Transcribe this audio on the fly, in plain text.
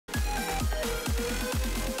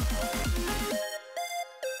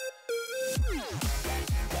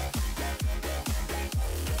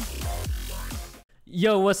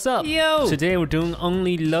Yo, what's up? Yo! Today we're doing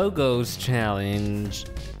only logos challenge.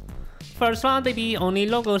 First round, baby, only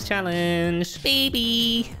logos challenge.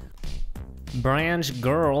 Baby! Branch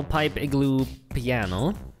girl pipe igloo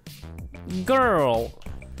piano. Girl.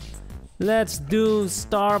 Let's do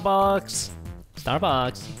Starbucks.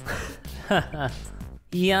 Starbucks.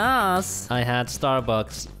 Yes! I had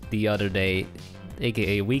Starbucks the other day,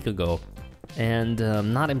 aka a week ago, and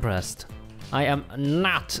I'm not impressed. I am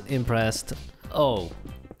not impressed. Oh,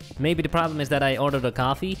 maybe the problem is that I ordered a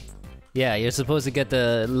coffee? Yeah, you're supposed to get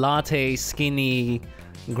the latte skinny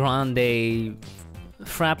grande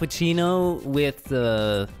frappuccino with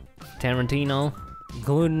Tarantino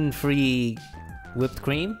gluten-free whipped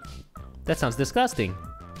cream? That sounds disgusting.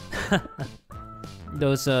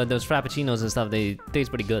 Those frappuccinos and stuff, they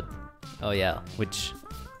taste pretty good. Oh yeah, which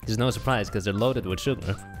is no surprise because they're loaded with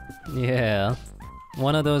sugar. Yeah.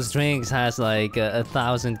 One of those drinks has like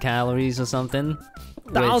 1,000 calories or something.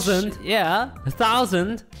 1,000? Yeah,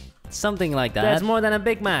 1,000? something like that. That's more than a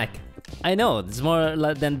Big Mac. I know, it's more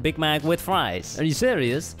than Big Mac with fries. Are you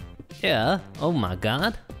serious? Yeah, Oh my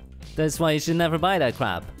god. that's why you should never buy that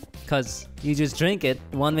crap. Cause you just drink it,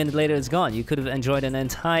 1 minute later it's gone. You could have enjoyed an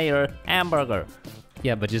entire hamburger.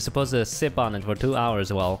 Yeah, but you're supposed to sip on it for 2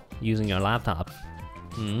 hours while using your laptop.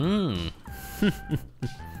 Mmm.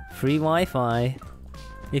 Free Wi-Fi.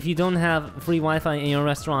 If you don't have free Wi-Fi in your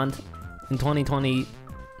restaurant in 2020,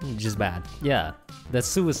 just bad. Yeah, that's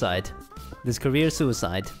suicide. This career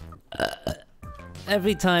suicide.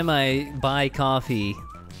 Every time I buy coffee,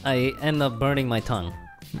 I end up burning my tongue.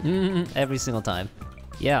 Every single time.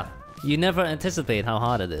 Yeah, You never anticipate how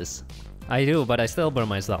hot it is. I do, but I still burn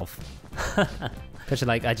myself. Cause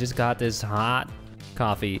like, I just got this hot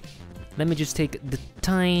coffee. Let me just take the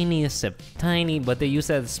tiniest sip. Tiny, but they use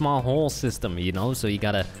that small hole system, you know? So you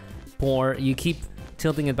gotta pour, you keep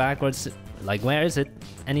tilting it backwards. Like, where is it?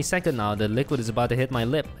 Any second now, the liquid is about to hit my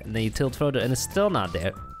lip. And then you tilt further and it's still not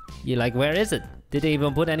there. You're like, where is it? Did they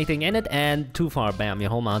even put anything in it? And too far, bam, your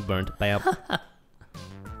whole mouth burnt, bam.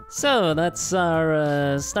 So that's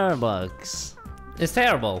our Starbucks. It's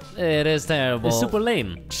terrible. It is terrible. It's super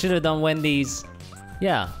lame. Should have done Wendy's.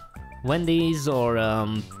 Yeah, Wendy's or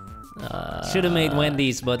Should have made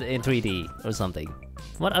Wendy's but in 3D or something.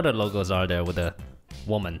 what other logos are there with a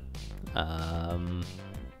woman?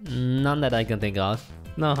 None that I can think of.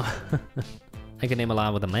 No. I can name a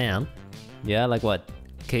lot with a man. Yeah, like what?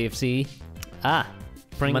 KFC, Ah,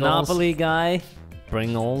 Pringles, Monopoly guy.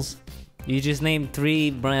 Pringles. You just named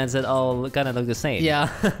 3 brands that all kind of look the same. Yeah.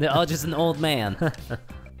 They're all just an old man.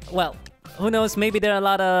 Well, who knows? Maybe there are a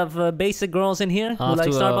lot of basic girls in here who Off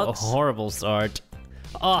like to a Starbucks. horrible start.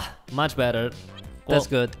 Oh, much better. That's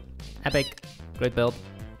Cool. good. Epic. Great build.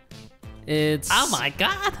 It's... Oh my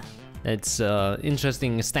god! It's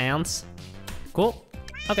interesting stance. Cool.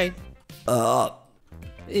 Okay.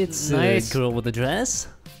 It's Nice. a girl with a dress.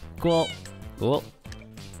 Cool. Cool.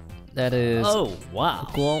 That is... Oh, wow.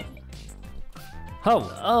 Cool.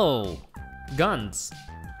 Oh, Oh, guns.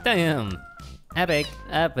 damn. Epic.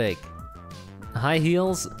 Epic. High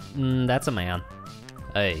heels. That's a man.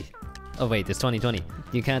 Hey, Oh wait, it's 2020.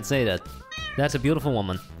 you can't say that. That's a beautiful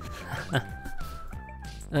woman.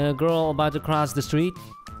 A girl about to cross the street.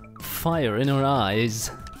 Fire in her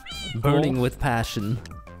eyes. Burning with passion.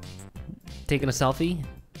 Taking a selfie.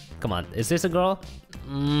 Come on, is this a girl?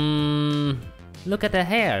 Mmm. Look at the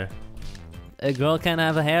hair. A girl can't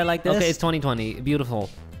have a hair like this? Okay, it's 2020. Beautiful.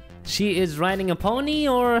 She is riding a pony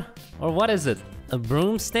or what is it? A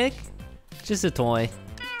broomstick? Just a toy.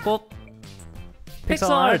 Cool. Pixel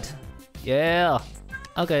art. Yeah.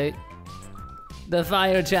 Okay. The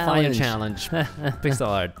fire challenge. Fire challenge. Pixel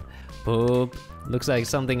art. Boop. Looks like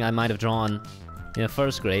something I might have drawn in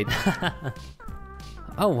 1st grade.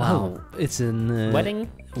 Oh wow. Oh, it's an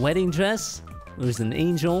Wedding? dress. There's an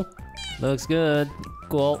angel. Looks good.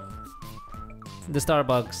 Cool. The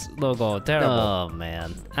Starbucks logo. Terrible. Oh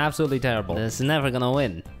man, Absolutely terrible. that's never gonna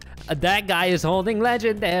win. That guy is holding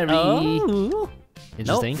legendary. Oh,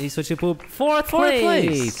 Interesting. nope. He switched to poop. Fourth Place.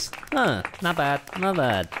 place. Huh? Not bad. Not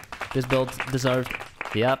bad. This build deserved.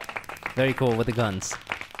 Yep. Very cool with the guns.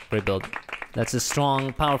 Great build. That's a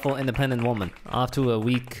strong, powerful, independent woman. Off to a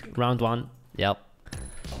weak round 1. Yep.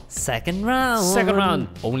 Second round. Second round.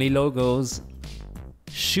 Only logos.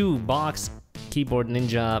 Shoe box. Keyboard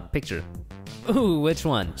ninja picture. Ooh, which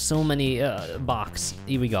one? So many box.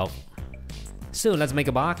 Here we go. So let's make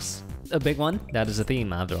a box. A big one? That is a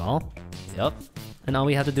theme after all. Yep. And all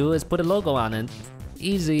we have to do is put a logo on it.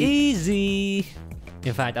 Easy. Easy.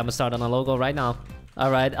 In fact, I'm gonna start on a logo right now.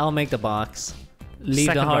 All right, I'll make the box. Leave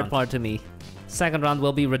Second the hard round. part to me. Second round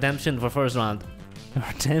will be redemption for first round.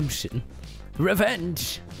 Redemption.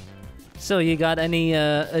 Revenge! So you got any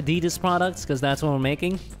Adidas products? Because that's what we're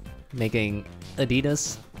making. Making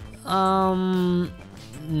Adidas.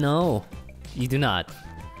 No. You do not.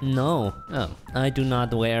 No. Oh, I do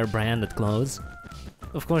not wear branded clothes.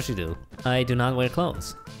 of course you do. I do not wear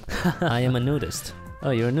clothes. I am a nudist.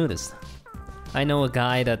 Oh, you're a nudist. I know a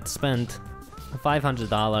guy that spent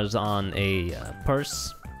 $500 on a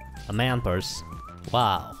purse, a man purse,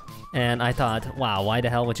 Wow. and I thought, wow, why the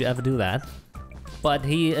hell would you ever do that? But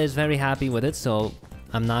he is very happy with it, so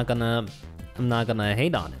I'm not gonna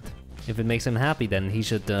hate on it. If it makes him happy, then he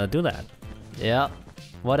should do that. Yeah.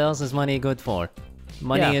 What else is money good for?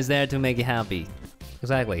 Money Yeah. is there to make you happy.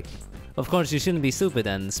 Exactly. Of course, you shouldn't be stupid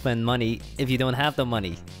and spend money if you don't have the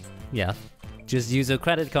money. Yeah. Just use a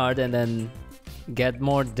credit card and then get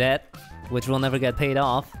more debt, which will never get paid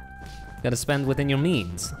off. Gotta spend within your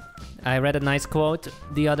means. I read a nice quote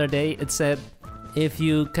the other day. It said, if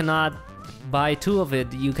you cannot buy two of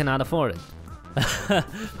it, you cannot afford it.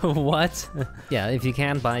 What? Yeah, if you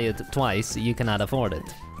can't buy it twice, you cannot afford it.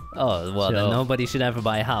 Oh, well, then So- nobody should ever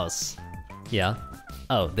buy a house. Yeah.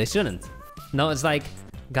 Oh, they shouldn't. No, it's like,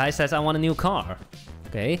 guy says, I want a new car.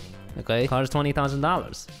 Okay? Okay. Car's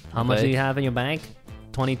 $20,000. How much Okay. do you have in your bank?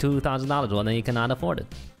 $22,000. Well, then you cannot afford it.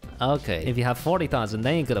 Okay. If you have 40,000,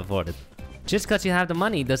 then you could afford it. Just because you have the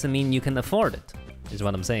money doesn't mean you can afford it, is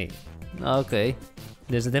what I'm saying. Okay.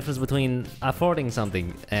 There's a difference between affording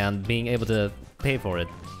something and being able to pay for it.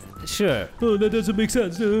 Sure. Oh, that doesn't make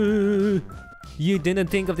sense. You didn't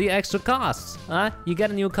think of the extra costs, huh? You get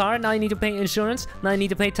a new car, now you need to pay insurance, now you need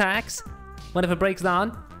to pay tax. What if it breaks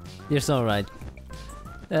down? You're so right.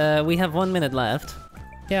 We have 1 minute left.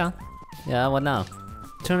 Yeah, Yeah, what now?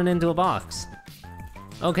 turn it into a box.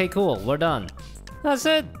 Okay, cool, we're done. That's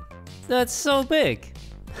it. That's so big.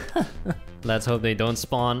 Let's hope they don't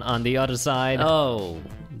spawn on the other side. Oh,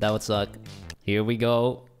 that would suck. Here we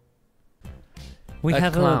go. We A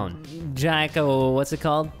have clown. a Jack, oh, what's it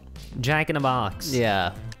called? Jack in a Box.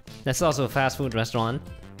 Yeah. That's also a fast food restaurant.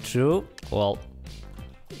 True. Well,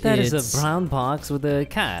 That is it's a brown box with a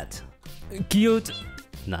cat. cute.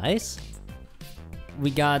 Nice. We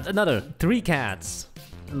got another 3 cats.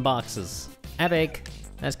 Boxes. Epic.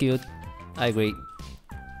 That's cute. I agree.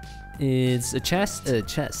 It's a chest. A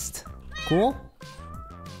chest. Cool.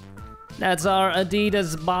 That's our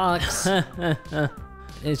Adidas box.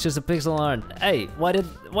 It's just a pixel art. Hey,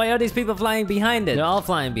 why are these people flying behind it? They're all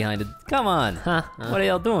flying behind it. Come on. What are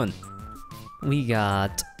y'all doing? We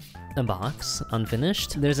got a box,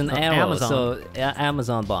 unfinished. There's an Oh, arrow, Amazon. so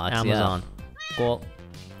Amazon box. Amazon. Cool.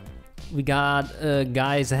 We got a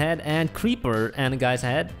guy's head and creeper, and a guy's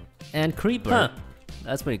head and creeper. Yeah. Huh.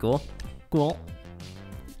 That's pretty cool. Cool.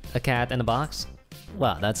 A cat in a box.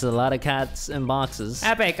 Wow, that's a lot of cats and boxes.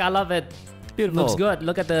 Epic, I love it. Beautiful. Looks good.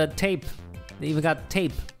 Look at the tape. They even got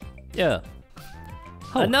tape. Yeah.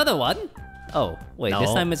 Oh. Another one? Oh, wait, this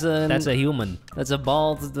No, time it's a... That's a human. That's a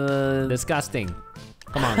bald... Disgusting.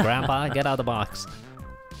 Come on, Grandpa, get out of the box.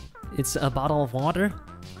 It's a bottle of water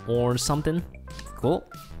or something. Cool.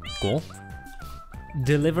 Cool.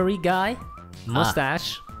 Delivery guy.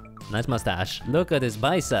 Mustache. Nice mustache. Look at his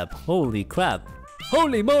bicep. Holy crap.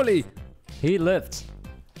 Holy moly! He lifts.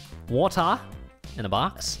 Water in a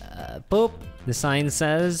box. Poop. The sign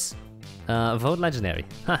says, vote legendary.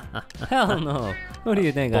 Hell no. Who do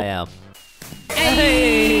you think I am?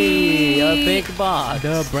 Hey! A big box.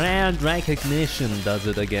 The brand recognition does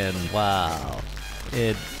it again. Wow.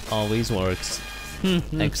 It always works.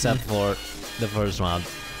 Except for the first round.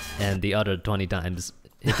 And the other 20 times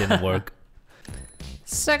it didn't work.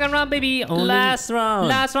 Second round, baby. Only Last round.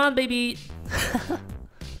 Last round, baby.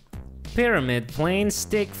 Pyramid, plain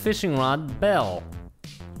stick, fishing rod, bell.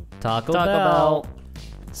 Taco Bell.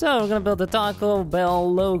 So we're gonna build the Taco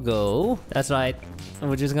Bell logo. That's right. And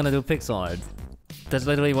we're just gonna do pixel art. That's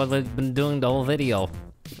literally what we've been doing the whole video.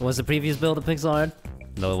 Was the previous build a pixel art?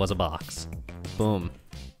 No, it was a box. Boom.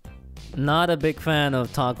 Not a big fan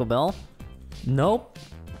of Taco Bell. Nope.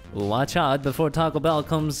 Watch out before Taco Bell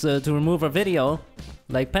comes to remove our video,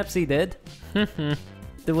 like Pepsi did.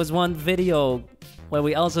 There was one video where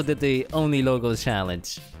we also did the Only Logos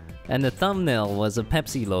challenge. And the thumbnail was a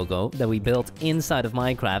Pepsi logo that we built inside of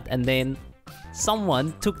Minecraft, and then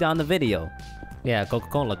someone took down the video. Yeah,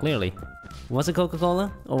 Coca-Cola, clearly. Was it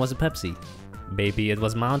Coca-Cola or was it Pepsi? Baby, it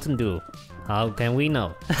was Mountain Dew. How can we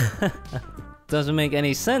know? Doesn't make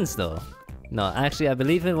any sense though. No, actually I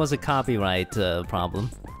believe it was a copyright problem.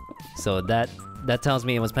 So that tells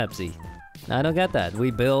me it was Pepsi. I don't get that.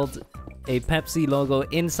 We built a Pepsi logo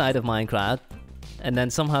inside of Minecraft, and then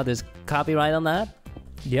somehow there's copyright on that?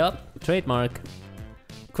 Yup, trademark.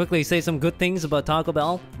 quickly say some good things about Taco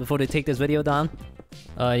Bell before they take this video down?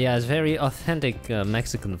 Yeah, it's very authentic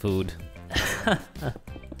Mexican food.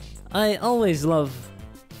 I always love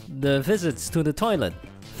the visits to the toilet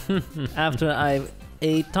after I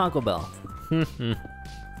ate Taco Bell.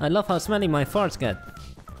 I love how smelly my farts get.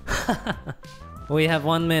 We have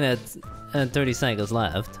 1 minute and 30 seconds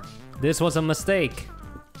left. This was a mistake.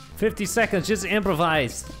 50 seconds, just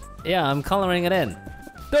improvise. Yeah, I'm coloring it in.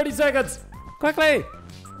 30 seconds! Quickly!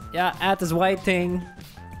 Yeah, add this white thing.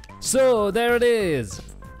 So, there it is.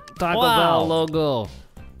 Taco Wow. Bell logo.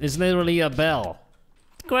 It's literally a bell.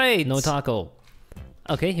 Great! No taco.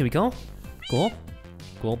 Okay, here we go. Cool.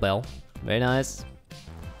 Cool bell. Very nice.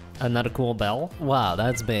 Another cool bell. Wow,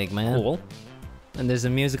 that's big, man. Cool. And there's a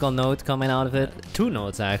musical note coming out of it. 2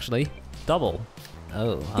 notes actually. Double.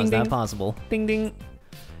 Oh, how's Ding, that ding. possible? Ding ding.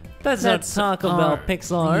 That's our Taco Bell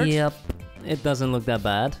pixel art. Yep. It doesn't look that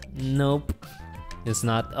bad. Nope. It's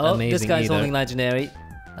not Oh, amazing this guy's either. holding legendary.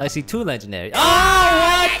 I see 2 legendary. Oh,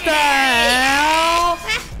 what the hell?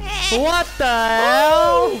 What the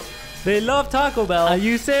hell? They love Taco Bell. Are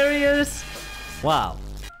you serious? Wow.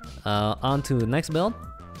 On to the next build.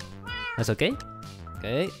 That's okay.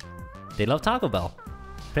 Okay. They love Taco Bell.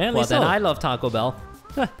 Apparently Well, so. then I love Taco Bell.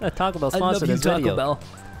 Taco Bell I love sponsored you, this Taco video. Bell.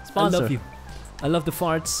 Sponsor. I love you. I love the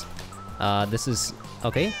farts. This is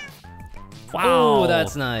okay. Oh,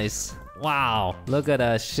 that's nice. Wow. Look at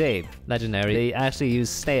that shape. Legendary. They actually use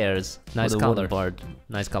stairs. Nice for the color. wooden part.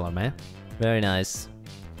 Nice color, man. Very nice.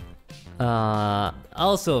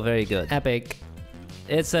 Also very good. Epic.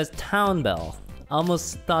 It says Town Bell.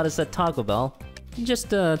 Almost thought it said Taco Bell. Just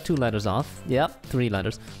 2 letters off. Yep. 3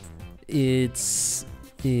 letters. It's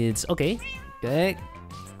okay. Okay.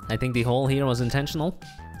 I think the hole here was intentional.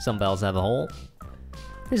 Some bells have a hole.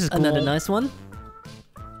 This is cool. Another nice one.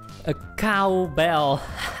 A cow bell.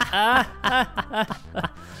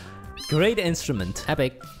 Great instrument.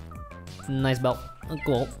 Epic. Nice bell.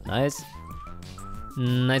 Cool. Nice.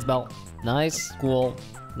 Nice bell. Nice. Cool.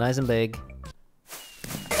 Nice and big.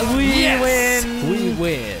 We win! We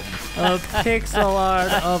win. A pixel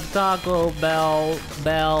art of Taco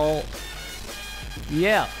Bell.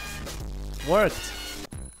 Yeah. Worked.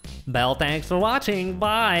 Bell, thanks for watching.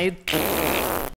 Bye.